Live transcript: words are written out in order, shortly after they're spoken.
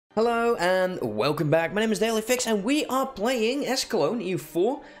Hello and welcome back. My name is Dailyfix and we are playing as Cologne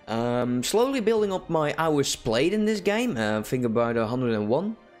EU4. Slowly building up my hours played in this game. I think about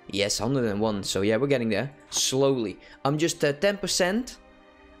 101. Yes, 101. So yeah, we're getting there. Slowly. I'm just 10%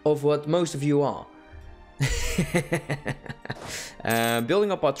 of what most of you are.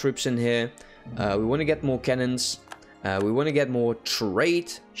 Building up our troops in here. We want to get more cannons. We want to get more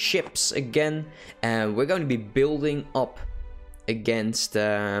trade ships again. And we're going to be building up against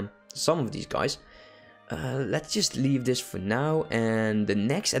some of these guys. Let's just leave this for now, and the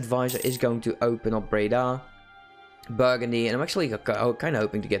next advisor is going to open up Breda, Burgundy, and I'm actually kind of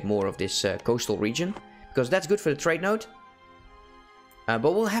hoping to get more of this coastal region, because that's good for the trade node. But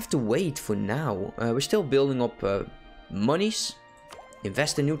we'll have to wait for now. We're still building up monies,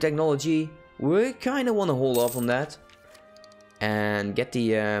 invest in new technology. We kind of want to hold off on that and get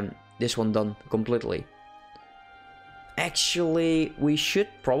the this one done completely. Actually, we should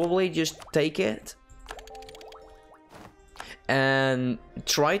probably just take it and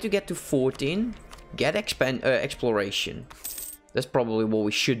try to get to 14. Get exploration. That's probably what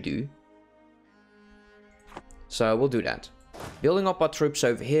we should do. So we'll do that. Building up our troops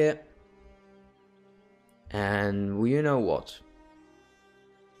over here. And you know what?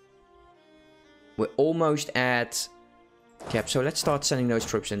 We're almost at cap. So let's start sending those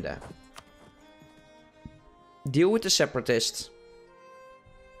troops in there. Deal with the separatists.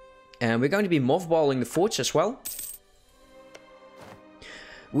 And we're going to be mothballing the forts as well.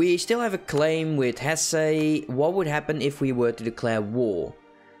 We still have a claim with Hesse. What would happen if we were to declare war?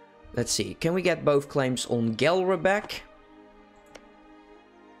 Let's see. Can we get both claims on Gelre back?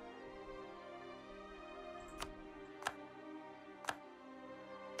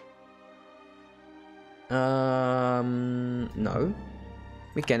 No.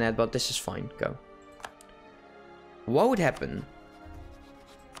 We can add, but this is fine. Go. What would happen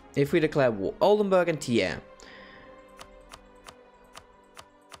if we declare war? Oldenburg and Thiers.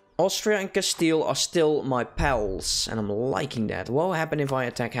 Austria and Castile are still my pals, and I'm liking that. What will happen if I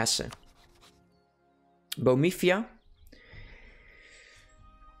attack Hesse? Bomifia.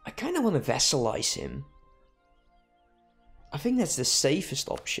 I kind of want to vassalize him. I think that's the safest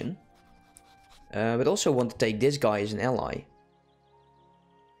option. But also want to take this guy as an ally.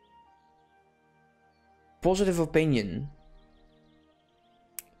 Positive opinion.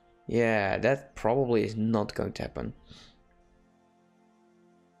 Yeah, that probably is not going to happen.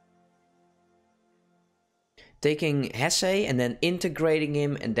 Taking Hesse and then integrating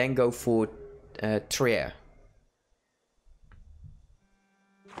him and then go for Trier.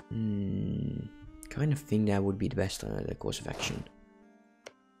 Kind of think that would be the best course of action.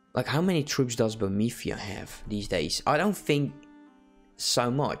 Like, how many troops does Bomifia have these days? I don't think so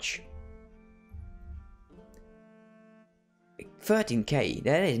much. 13k,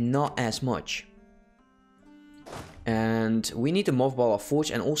 that is not as much. And we need to mothball our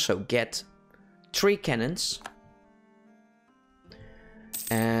forts and also get 3 cannons.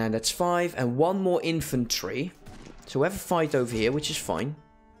 And that's 5, and 1 more infantry. So we have a fight over here, which is fine.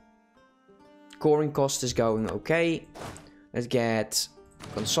 Coring cost is going okay. Let's get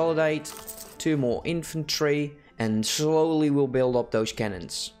consolidate, 2 more infantry, and slowly we'll build up those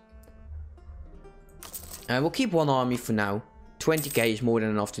cannons. And we'll keep 1 army for now. 20k is more than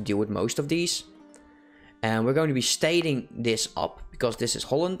enough to deal with most of these. And we're going to be stating this up, because this is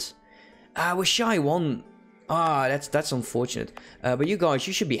Holland. We're shy 1. That's unfortunate. But you guys,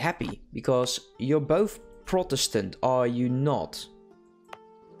 you should be happy, because you're both Protestant, are you not?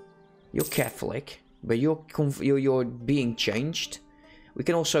 You're Catholic, but you're being changed. We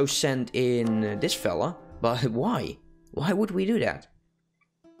can also send in this fella, but why? Why would we do that?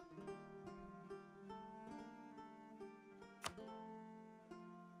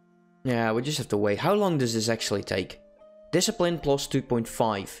 Yeah, we just have to wait. How long does this actually take? Discipline plus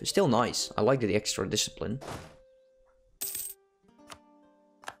 2.5. Still nice. I like the extra discipline.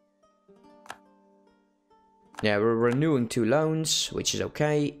 Yeah, we're renewing 2 loans, which is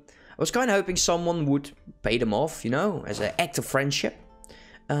okay. I was kind of hoping someone would pay them off, you know, as an act of friendship.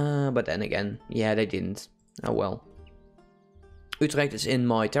 But then again, yeah, they didn't. Oh well. Utrecht is in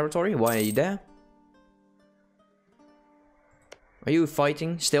my territory. Why are you there? Are you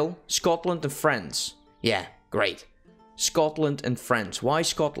fighting still? Scotland and France. Yeah, great. Scotland and France. Why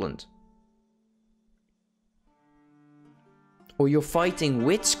Scotland? Or you're fighting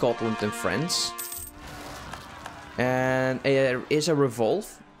with Scotland and France. And there is a revolt.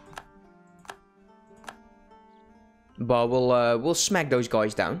 But we'll smack those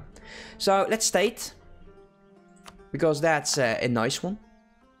guys down. So let's state, because that's a nice one.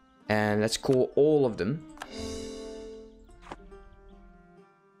 And let's call all of them.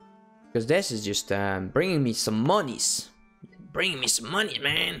 Because this is just bringing me some monies. Bringing me some money,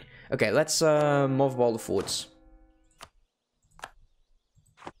 man. Okay, let's mothball the forts.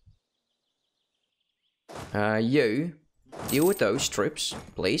 You deal with those troops,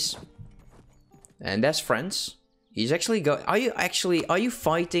 please. And that's France. He's actually are you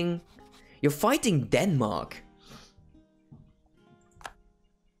fighting? You're fighting Denmark.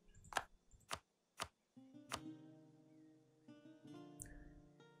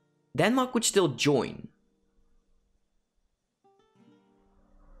 Denmark would still join.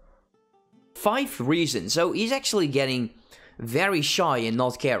 5 reasons. So he's actually getting very shy and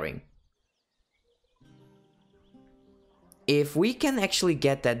not caring. If we can actually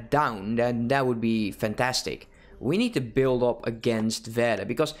get that down, then that would be fantastic. We need to build up against Werder,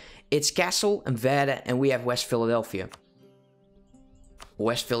 because it's Kassel and Werder, and we have West Philadelphia.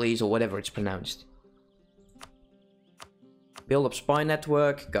 West Phillies, or whatever it's pronounced. Build up spy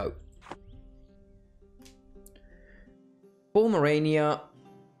network, go. Pomerania.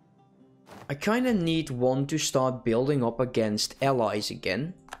 I kind of need one to start building up against allies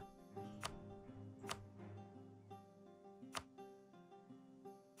again.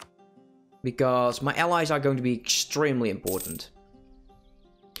 Because my allies are going to be extremely important.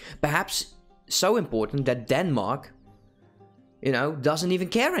 Perhaps so important that Denmark, you know, doesn't even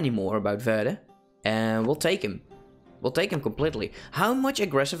care anymore about Werder. And we'll take him. We'll take him completely. How much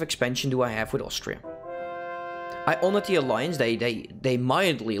aggressive expansion do I have with Austria? I honored the alliance. They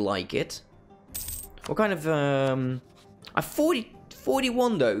mildly like it. What kind of... I'm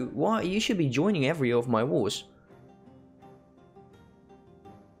 41 though. Why? You should be joining every of my wars.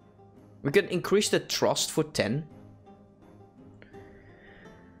 We can increase the trust for 10.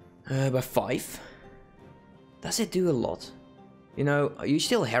 By 5. Does it do a lot? You know, you're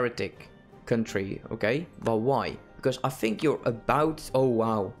still a heretic country, okay? But why? Because I think you're about... Oh,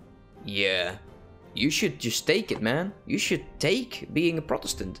 wow. Yeah. You should just take it, man. You should take being a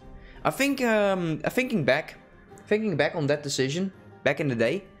Protestant. I think, thinking back on that decision, back in the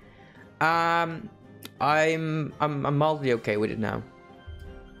day, I'm mildly okay with it now.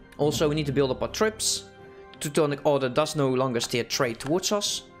 Also, we need to build up our troops. Teutonic Order does no longer steer trade towards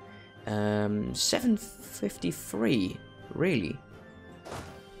us. 753, really?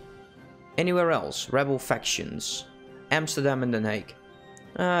 Anywhere else? Rebel factions. Amsterdam and Den Haag.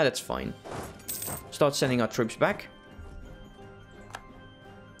 That's fine. Start sending our troops back.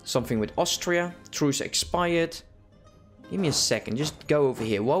 Something with Austria. Truce expired. Give me a second. Just go over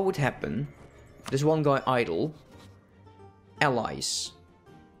here. What would happen? There's one guy idle. Allies.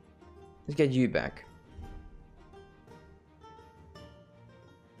 Let's get you back.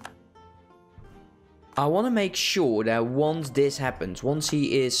 I want to make sure that once this happens, once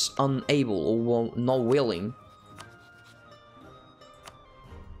he is unable or not willing...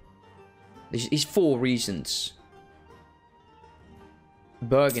 There's 4 reasons.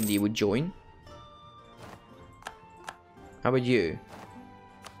 Burgundy would join. How about you?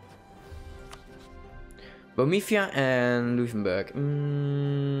 Bohemia and Luxembourg.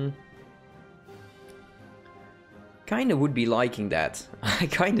 Kinda would be liking that. I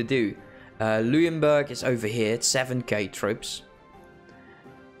kinda do. Luxembourg is over here. It's 7k troops.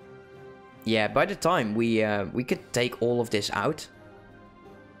 Yeah, by the time we could take all of this out.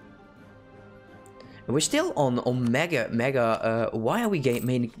 We're still on mega. Why are we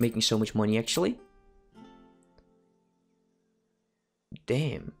making so much money actually?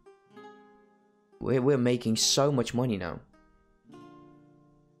 Damn. We're making so much money now.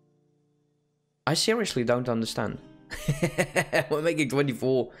 I seriously don't understand. We're making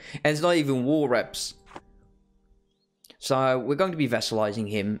 24, and it's not even war reps. So we're going to be vassalizing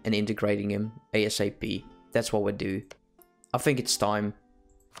him and integrating him ASAP. That's what we do. I think it's time.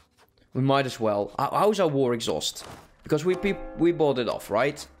 We might as well. How's our war exhaust? Because we bought it off,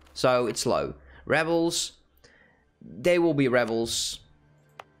 right? So it's low. Rebels. They will be rebels.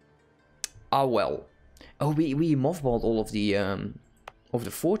 Ah well. Oh, we mothballed all of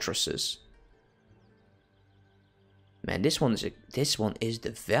the fortresses. Man, this one is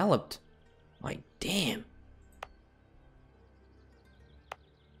developed. Like, damn.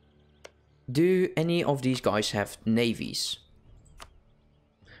 Do any of these guys have navies?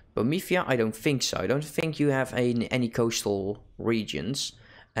 Bohemia, I don't think so. I don't think you have any coastal regions.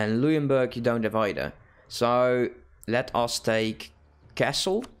 And Luxembourg, you don't have either. So, let us take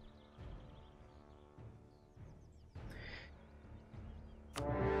Kassel.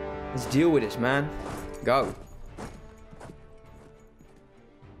 Let's deal with this, man. Go.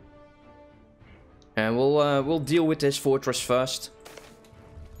 And we'll deal with this fortress first.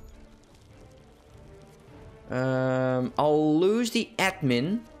 I'll lose the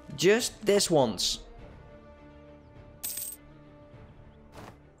admin Just this once.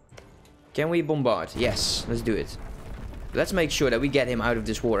 Can we bombard? Yes, let's do it. Let's make sure that we get him out of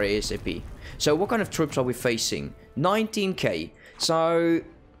this war ASAP. So what kind of troops are we facing? 19k. So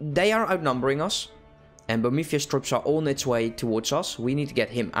they are outnumbering us. And Bomifia's troops are on its way towards us. We need to get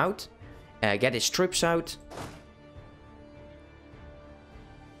him out. Get his troops out.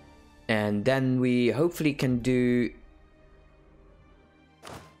 And then we hopefully can do...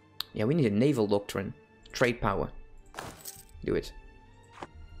 Yeah, we need a naval doctrine. Trade power. Do it.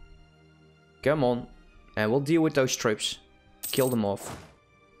 Come on. And we'll deal with those troops. Kill them off.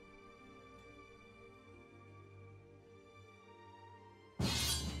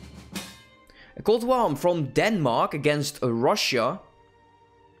 A Cold War from Denmark against Russia.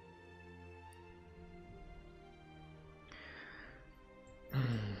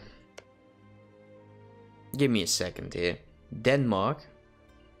 Give me a second here. Denmark.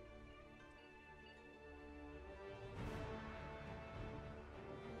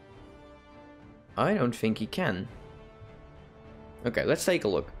 I don't think he can. Okay, let's take a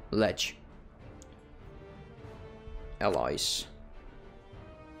look. Ledge. Allies.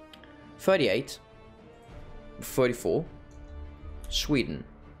 38. 34. Sweden.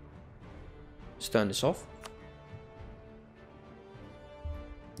 Let's turn this off.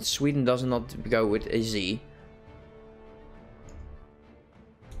 Sweden does not go with a Z.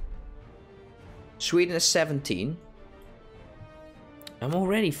 Sweden is 17. I'm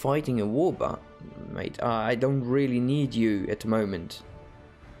already fighting a war, but mate, I don't really need you at the moment.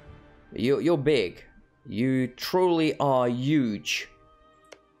 You're big. You truly are huge.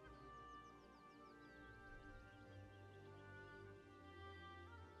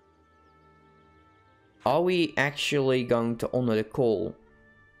 Are we actually going to honor the call?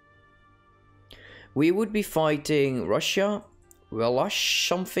 We would be fighting Russia, Welash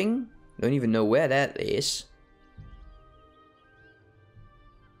something. Don't even know where that is.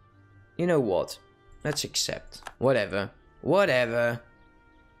 You know what? Let's accept. Whatever. Whatever.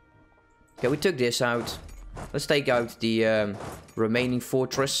 Okay, we took this out. Let's take out the remaining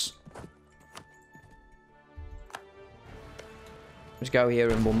fortress. Let's go here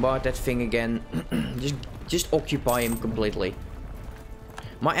and bombard that thing again. just occupy him completely.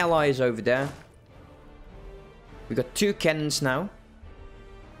 My ally is over there. We got 2 cannons now.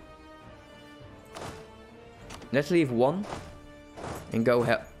 Let's leave 1 and go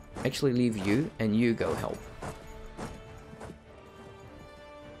help. Actually, leave you and you go help.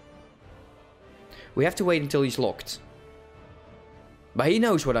 We have to wait until he's locked. But he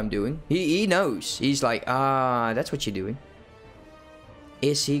knows what I'm doing. He knows. He's like, ah, that's what you're doing.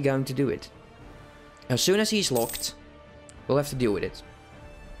 Is he going to do it? As soon as he's locked, we'll have to deal with it.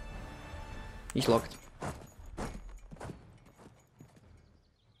 He's locked.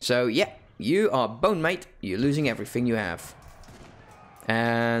 So, yeah, you are bone, mate. You're losing everything you have.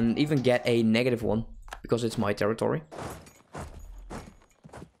 And even get a -1, because it's my territory.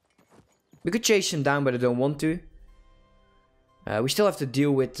 We could chase him down, but I don't want to. We still have to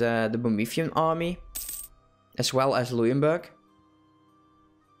deal with the Bomifian army, as well as Luyenburg.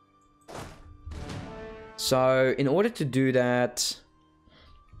 So, in order to do that,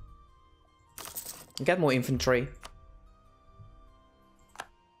 get more infantry.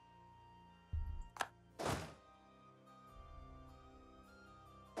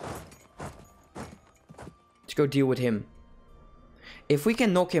 Let's go deal with him. If we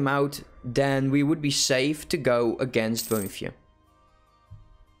can knock him out, then we would be safe to go against Bomifia.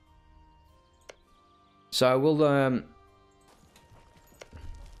 So we'll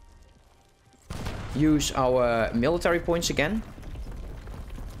use our military points again.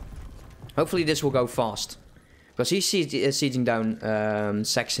 Hopefully this will go fast. Because he's sieging down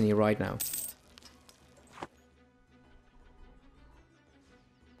Saxony right now.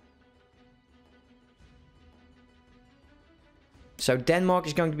 So Denmark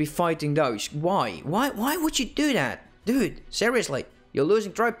is going to be fighting those. Why? Why would you do that? Dude, seriously. You're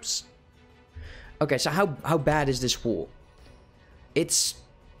losing troops. Okay, so how bad is this war? It's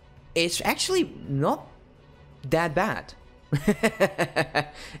actually not that bad.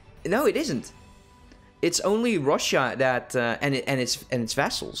 No, it isn't. It's only Russia that and its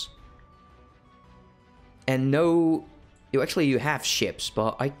vassals. And no, you have ships,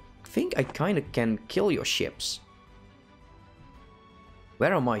 but I think I kind of can kill your ships.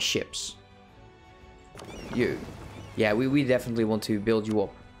 Where are my ships? You. Yeah, we definitely want to build you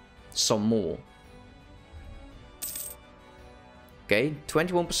up some more. Okay,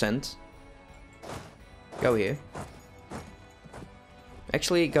 21%. Go here.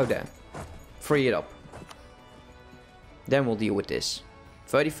 Actually, go there. Free it up. Then we'll deal with this.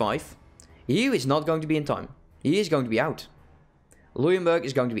 35. He is not going to be in time. He is going to be out. Luyenburg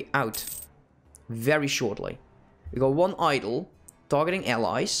is going to be out very shortly. We got one idle targeting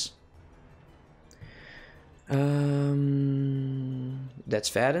allies. That's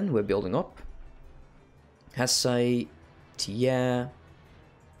Verden. We're building up. Hesse, yeah.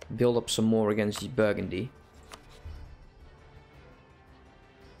 Build up some more against the Burgundy.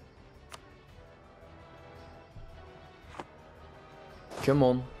 Come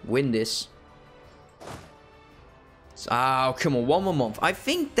on, win this. Oh, come on, one more month. I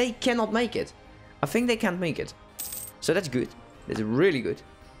think they cannot make it. I think they can't make it. So that's good. That's really good.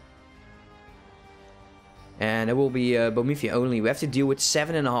 And it will be Bomifia only. We have to deal with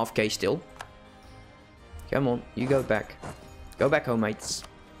 7.5k still. Come on, you go back. Go back home, mates.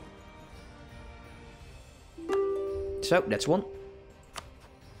 So, that's one.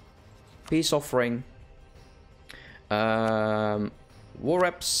 Peace offering. War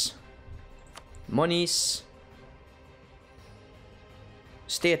reps. Monies.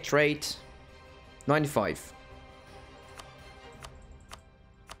 Steer trade. 95.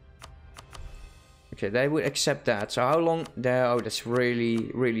 Okay, they would accept that. So how long? There. Oh, that's really,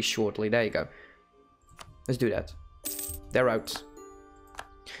 really shortly. There you go. Let's do that. They're out.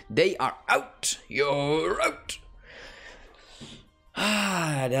 They are out. You're out.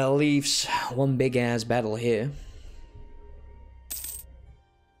 Ah, that leaves one big ass battle here.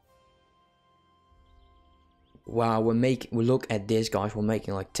 Wow, we look at this, guys. We're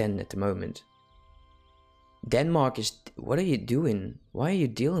making like 10 at the moment. Denmark is... What are you doing? Why are you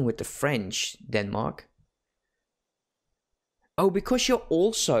dealing with the French, Denmark? Oh, because you're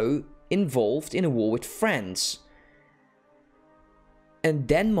also involved in a war with France. And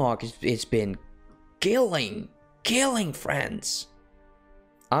Denmark has been killing France.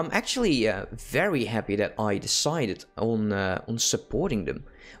 I'm actually very happy that I decided on supporting them.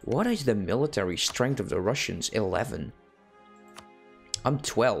 What is the military strength of the Russians? 11. I'm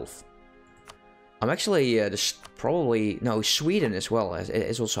 12. I'm actually probably... No, Sweden as well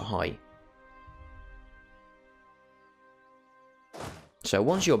is also high. So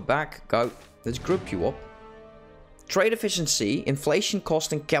once you're back, go. Let's group you up. Trade efficiency, inflation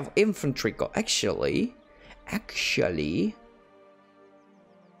cost, and infantry cost. Actually...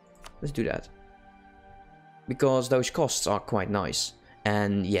 Let's do that. Because those costs are quite nice.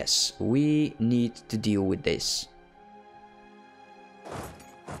 And yes, we need to deal with this.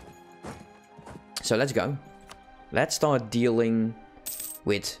 So let's go. Let's start dealing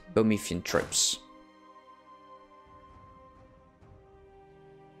with Bomifian troops.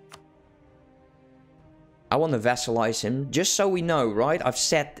 I want to vassalize him, just so we know, right? I've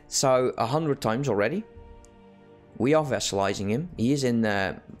said so 100 times already. We are vassalizing him. He is in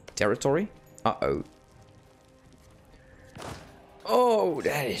territory. Uh-oh. Oh,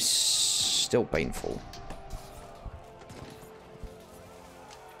 that is still painful.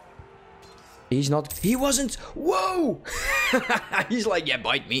 He's not... He wasn't... Whoa! He's like, yeah,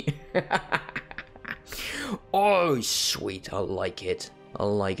 bite me. Oh, sweet. I like it. I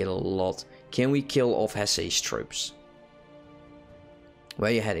like it a lot. Can we kill off Hesse's troops?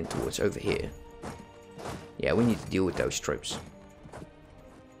 Where are you heading towards? Over here. Yeah, we need to deal with those troops.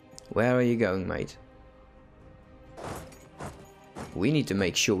 Where are you going, mate? We need to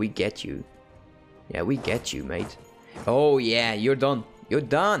make sure we get you. Yeah, we get you, mate. Oh, yeah, you're done. You're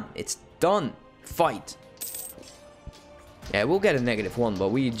done. It's done. Fight. Yeah, we'll get a -1, but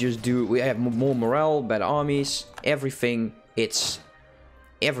we just do... We have more morale, better armies, everything.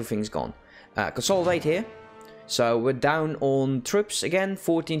 Everything's gone. Consolidate here. So we're down on troops again,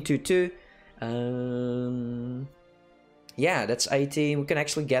 1422. Yeah, that's 18. We can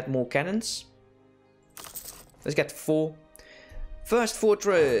actually get more cannons. Let's get 4. First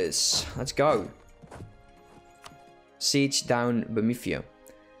fortress. Let's go. Siege down Bomifia.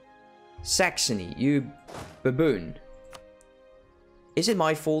 Saxony, you baboon. Is it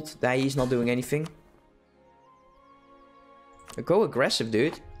my fault that he's not doing anything? Go aggressive,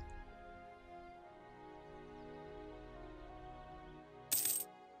 dude.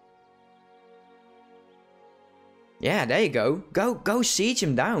 Yeah, there you go. Go siege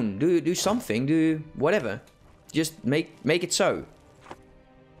him down. Do something. Do whatever. Just make it so.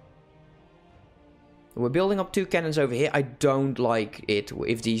 We're building up 2 cannons over here. I don't like it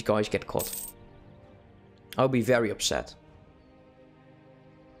if these guys get caught. I'll be very upset.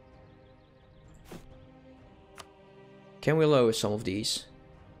 Can we lower some of these?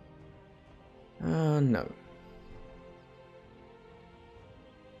 No.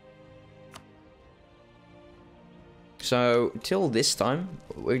 So, till this time,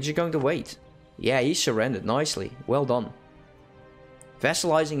 we're just going to wait. Yeah, he surrendered nicely. Well done.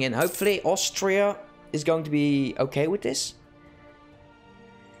 Vassalizing in. Hopefully Austria is going to be okay with this.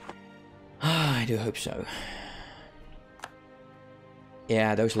 I do hope so.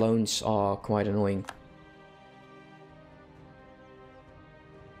 Yeah, those loans are quite annoying.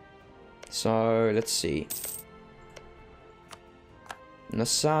 So, let's see.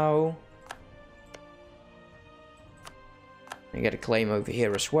 Nassau. I get a claim over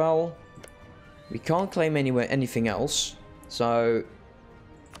here as well. We can't claim anywhere anything else. So,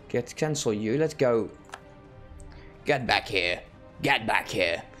 cancel you. Let's go. Get back here. Get back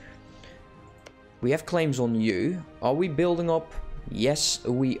here. We have claims on you. Are we building up? Yes,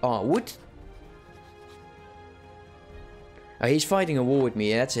 we are. Wood? Oh, he's fighting a war with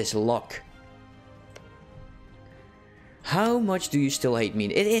me. That's his luck. How much do you still hate me?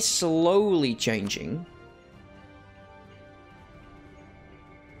 It is slowly changing.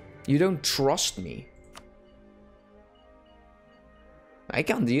 You don't trust me. I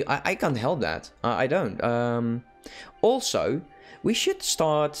can't help that. I don't. Also, we should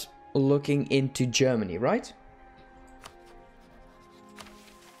start looking into Germany, right?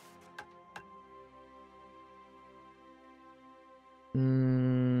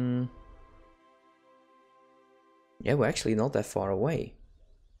 Yeah, we're actually not that far away.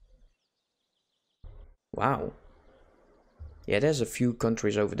 Wow. Yeah, there's a few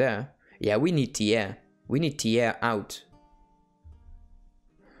countries over there. Yeah, we need Thiers. We need Thiers out.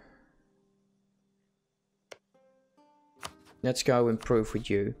 Let's go improve with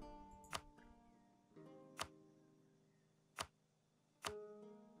you.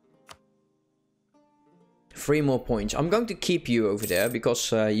 Three more points. I'm going to keep you over there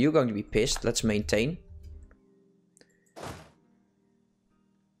because you're going to be pissed. Let's maintain.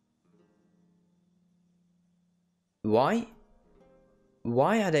 Why?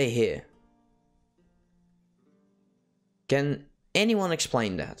 Why are they here? Can anyone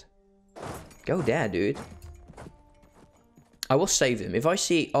explain that? Go there, dude. I will save them. If I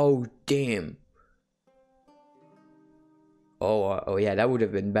see... Oh, damn. Oh yeah, that would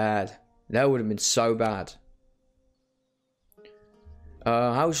have been bad. That would have been so bad.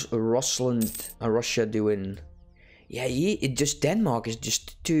 How's Russia doing? Yeah, Denmark is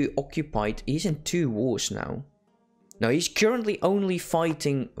just too occupied. He's in 2 wars now. No, he's currently only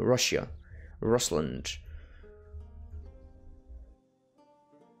fighting Russia. Russland.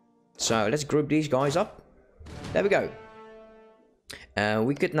 So let's group these guys up. There we go.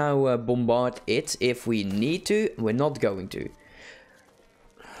 We could now bombard it if we need to. We're not going to.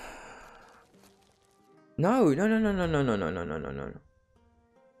 No.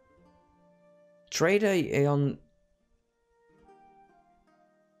 Trader on...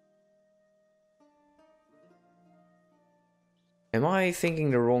 Am I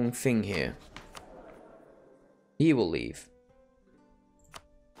thinking the wrong thing here? He will leave.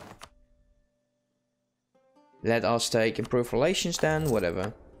 Let us take improved relations then,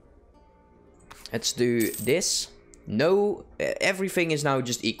 whatever. Let's do this. No, everything is now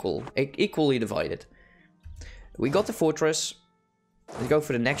just equally divided. We got the fortress. Let's go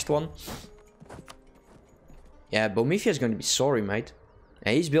for the next one. Yeah, Bomifia is going to be sorry, mate.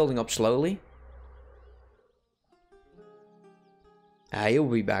 And he's building up slowly. He'll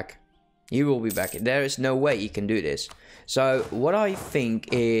be back. He will be back. There is no way he can do this. So, what I think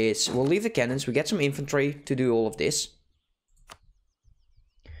is... We'll leave the cannons. We get some infantry to do all of this.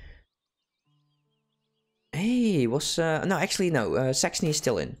 Hey, was... no, actually, no. Saxony is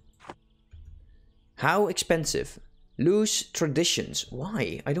still in. How expensive? Lose traditions.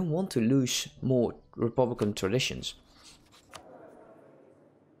 Why? I don't want to lose more Republican traditions.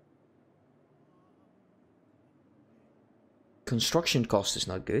 Construction cost is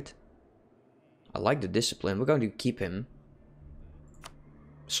not good. I like the discipline. We're going to keep him.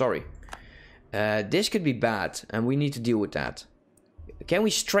 Sorry. This could be bad, and we need to deal with that. Can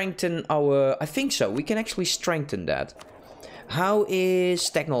we strengthen our... I think so. We can actually strengthen that. How is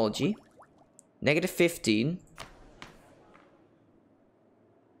technology? -15.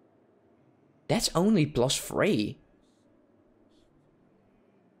 That's only +3.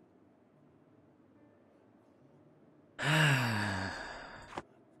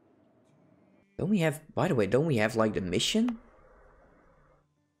 Don't we have... By the way, don't we have, like, the mission?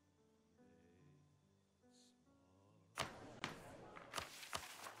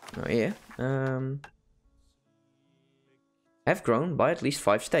 Oh, yeah. Have grown by at least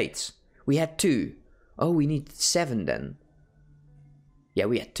 5 states. We had 2. Oh, we need 7 then. Yeah,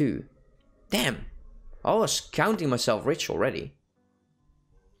 we had 2. Damn. I was counting myself rich already.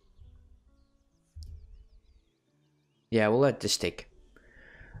 Yeah, we'll let this stick.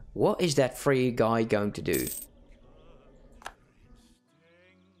 What is that free guy going to do?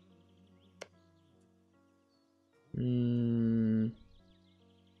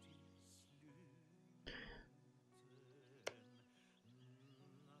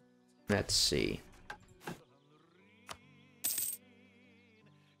 Let's see.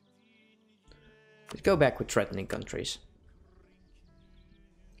 Let's go back with threatening countries.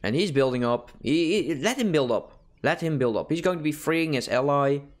 And he's building up. Let him build up. Let him build up. He's going to be freeing his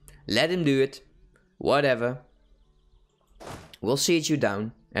ally. Let him do it. Whatever. We'll siege you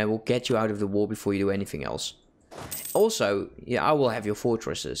down. And we'll get you out of the war before you do anything else. Also, yeah, I will have your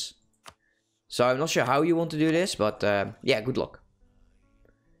fortresses. So I'm not sure how you want to do this. But yeah, good luck.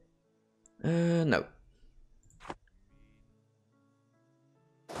 No.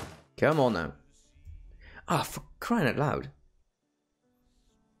 Come on now. Ah, for crying out loud.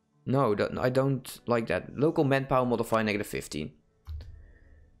 No, I don't like that. Local manpower modifier -15.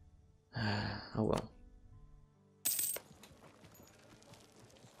 Oh well.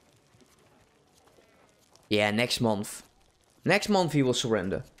 Yeah, next month. Next month he will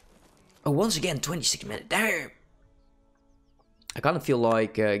surrender. Oh, once again, 26 minutes. There. I kind of feel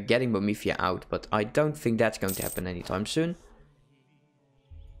like getting Bomifia out, but I don't think that's going to happen anytime soon.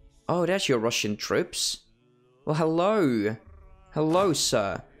 Oh, that's your Russian troops. Well, hello. Hello,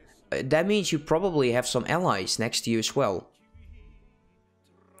 sir. That means you probably have some allies next to you as well.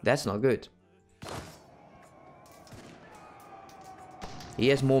 That's not good. He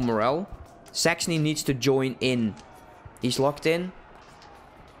has more morale. Saxony needs to join in. He's locked in.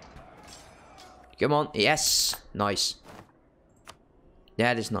 Come on. Yes. Nice.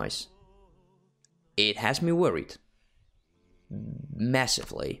 That is nice. It has me worried.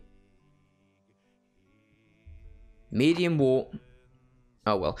 Massively. Medium war.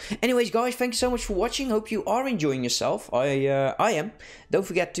 Oh well. Anyways, guys, thank you so much for watching. Hope you are enjoying yourself. I am. Don't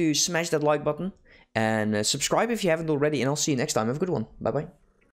forget to smash that like button. And subscribe if you haven't already. And I'll see you next time. Have a good one. Bye-bye.